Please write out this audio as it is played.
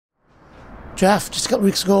Jeff, just a couple of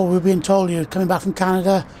weeks ago we were being told you're coming back from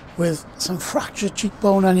Canada with some fractured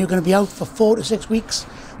cheekbone and you're going to be out for 4 to 6 weeks.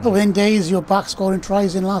 But within days you're back scoring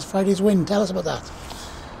tries in last Friday's win. Tell us about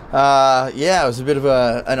that. Yeah, it was a bit of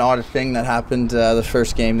an odd thing that happened the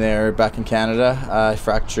first game there back in Canada. I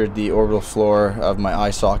fractured the orbital floor of my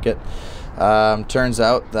eye socket. Turns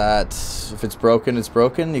out that if it's broken, it's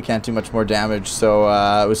broken. You can't do much more damage, so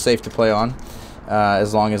it was safe to play on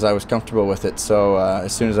as long as I was comfortable with it. So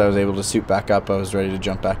as soon as I was able to suit back up, I was ready to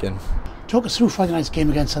jump back in. Talk us through Friday night's game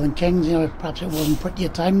against Southern Kings. You know, perhaps it wasn't pretty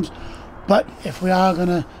at times, but if we are going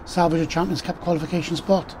to salvage a Champions Cup qualification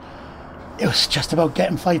spot, it was just about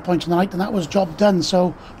getting 5 points in the night, and that was job done.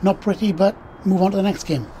 So not pretty, but move on to the next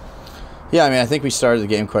game. Yeah, I mean, I think we started the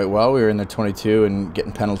game quite well. We were in the 22 and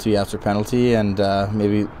getting penalty after penalty, and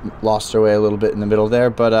maybe lost our way a little bit in the middle there.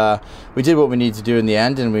 But we did what we needed to do in the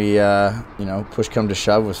end, and we, you know, push come to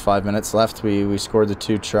shove with 5 minutes left. We scored the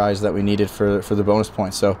 2 tries that we needed for the bonus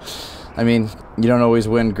points. So, I mean, you don't always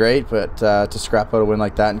win great, but to scrap out a win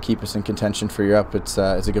like that and keep us in contention for Europe, it's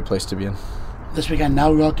a good place to be in. This weekend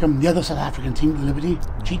now we welcome the other South African team to Liberty,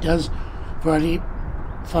 Cheetahs. We've already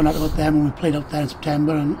found out about them when we played out there in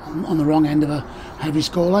September and on the wrong end of a heavy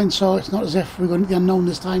scoreline, so it's not as if we're going to the unknown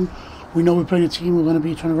this time. We know we're playing a team we're going to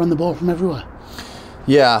be trying to run the ball from everywhere.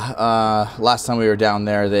 Yeah, last time we were down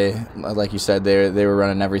there, they, like you said, they were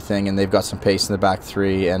running everything, and they've got some pace in the back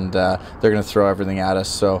three, and they're going to throw everything at us.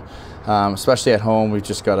 So especially at home, we've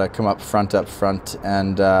just got to come up front,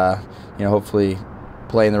 and you know, hopefully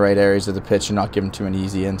play in the right areas of the pitch and not give them too many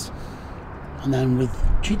easy ins. And then with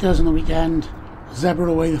Cheetahs on the weekend,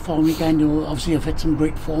 Zebra away the following weekend, you'll obviously have hit some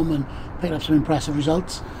great form and picked up some impressive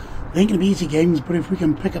results. They ain't going to be easy games, but if we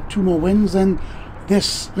can pick up 2 more wins, then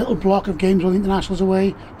this little block of games with the internationals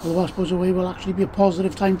away, or the Ospreys away, will actually be a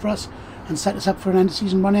positive time for us and set us up for an end of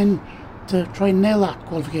season run in to try and nail that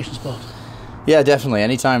qualification spot. Yeah, definitely.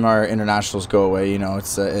 Anytime our internationals go away, you know,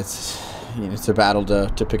 it's a battle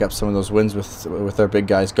to pick up some of those wins with our big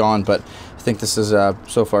guys gone. But I think this has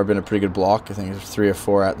so far been a pretty good block. I think there's 3 or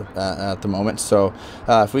 4 at the moment. So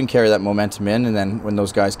if we can carry that momentum in, and then when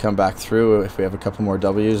those guys come back through, if we have a couple more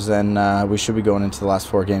W's, then we should be going into the last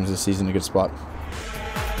 4 games of the season in a good spot.